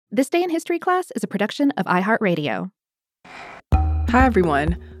This Day in History class is a production of iHeartRadio. Hi,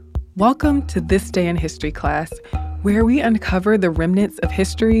 everyone. Welcome to This Day in History class, where we uncover the remnants of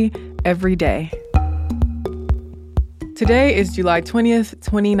history every day. Today is July 20th,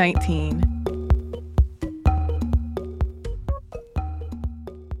 2019.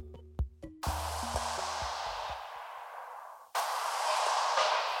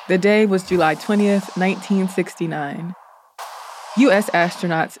 The day was July 20th, 1969. U.S.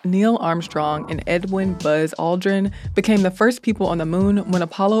 astronauts Neil Armstrong and Edwin Buzz Aldrin became the first people on the moon when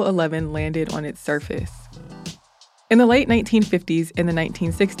Apollo 11 landed on its surface. In the late 1950s and the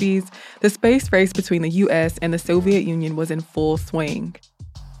 1960s, the space race between the U.S. and the Soviet Union was in full swing.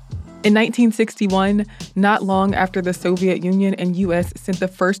 In 1961, not long after the Soviet Union and U.S. sent the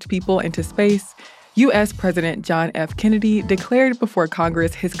first people into space, U.S. President John F. Kennedy declared before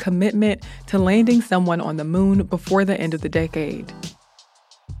Congress his commitment to landing someone on the moon before the end of the decade.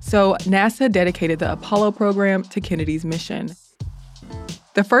 So NASA dedicated the Apollo program to Kennedy's mission.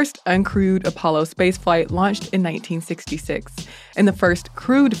 The first uncrewed Apollo spaceflight launched in 1966, and the first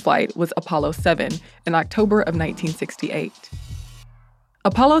crewed flight was Apollo 7 in October of 1968.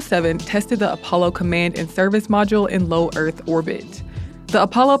 Apollo 7 tested the Apollo Command and Service Module in low Earth orbit. The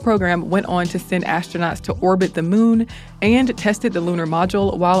Apollo program went on to send astronauts to orbit the moon and tested the lunar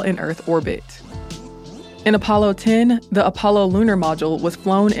module while in Earth orbit. In Apollo 10, the Apollo lunar module was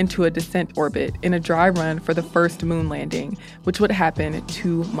flown into a descent orbit in a dry run for the first moon landing, which would happen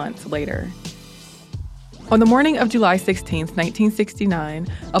 2 months later. On the morning of July 16, 1969,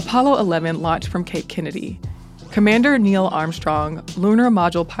 Apollo 11 launched from Cape Kennedy. Commander Neil Armstrong, lunar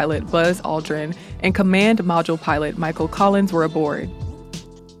module pilot Buzz Aldrin, and command module pilot Michael Collins were aboard.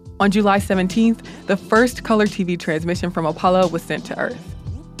 On July 17th, the first color TV transmission from Apollo was sent to Earth.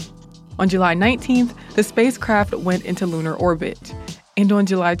 On July 19th, the spacecraft went into lunar orbit. And on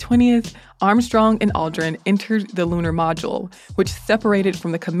July 20th, Armstrong and Aldrin entered the lunar module, which separated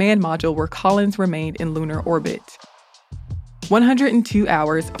from the command module where Collins remained in lunar orbit. 102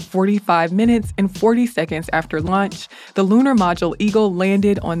 hours, 45 minutes, and 40 seconds after launch, the lunar module Eagle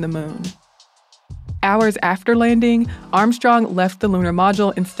landed on the moon. Hours after landing, Armstrong left the lunar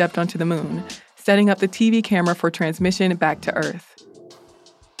module and stepped onto the moon, setting up the TV camera for transmission back to Earth.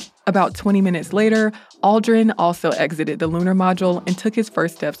 About 20 minutes later, Aldrin also exited the lunar module and took his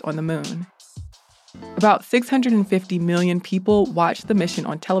first steps on the moon. About 650 million people watched the mission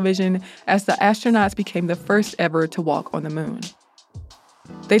on television as the astronauts became the first ever to walk on the moon.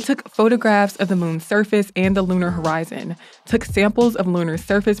 They took photographs of the moon's surface and the lunar horizon, took samples of lunar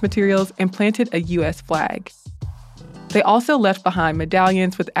surface materials, and planted a U.S. flag. They also left behind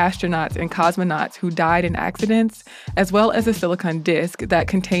medallions with astronauts and cosmonauts who died in accidents, as well as a silicon disc that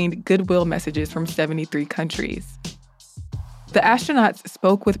contained goodwill messages from 73 countries. The astronauts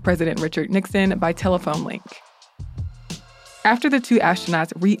spoke with President Richard Nixon by telephone link. After the two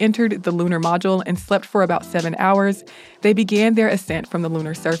astronauts re-entered the lunar module and slept for about 7 hours, they began their ascent from the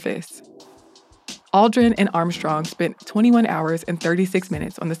lunar surface. Aldrin and Armstrong spent 21 hours and 36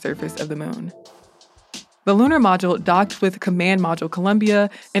 minutes on the surface of the moon. The lunar module docked with Command Module Columbia,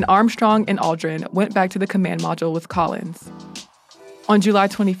 and Armstrong and Aldrin went back to the Command Module with Collins. On July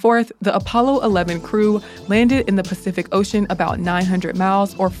 24th, the Apollo 11 crew landed in the Pacific Ocean about 900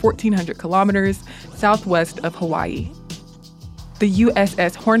 miles or 1,400 kilometers southwest of Hawaii. The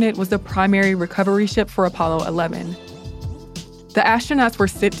USS Hornet was the primary recovery ship for Apollo 11. The astronauts were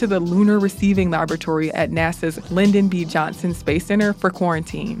sent to the Lunar Receiving Laboratory at NASA's Lyndon B. Johnson Space Center for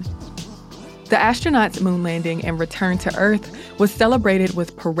quarantine. The astronauts' moon landing and return to Earth was celebrated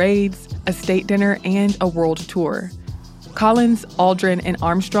with parades, a state dinner, and a world tour. Collins, Aldrin, and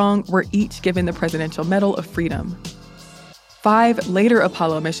Armstrong were each given the Presidential Medal of Freedom. 5 later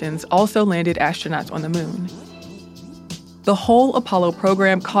Apollo missions also landed astronauts on the moon. The whole Apollo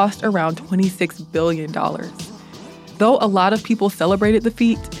program cost around $26 billion. Though a lot of people celebrated the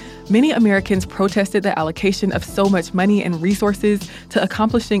feat, many Americans protested the allocation of so much money and resources to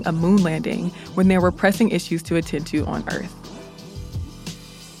accomplishing a moon landing when there were pressing issues to attend to on Earth.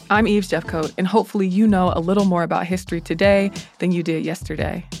 I'm Eve Jeffcoat, and hopefully you know a little more about history today than you did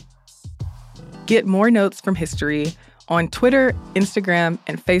yesterday. Get more notes from history on Twitter, Instagram,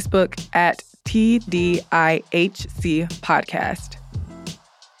 and Facebook at TDIHC Podcast.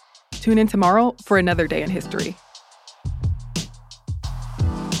 Tune in tomorrow for another day in history.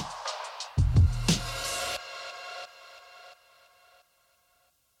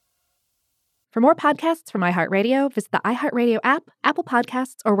 For more podcasts from iHeartRadio, visit the iHeartRadio app, Apple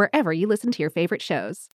Podcasts, or wherever you listen to your favorite shows.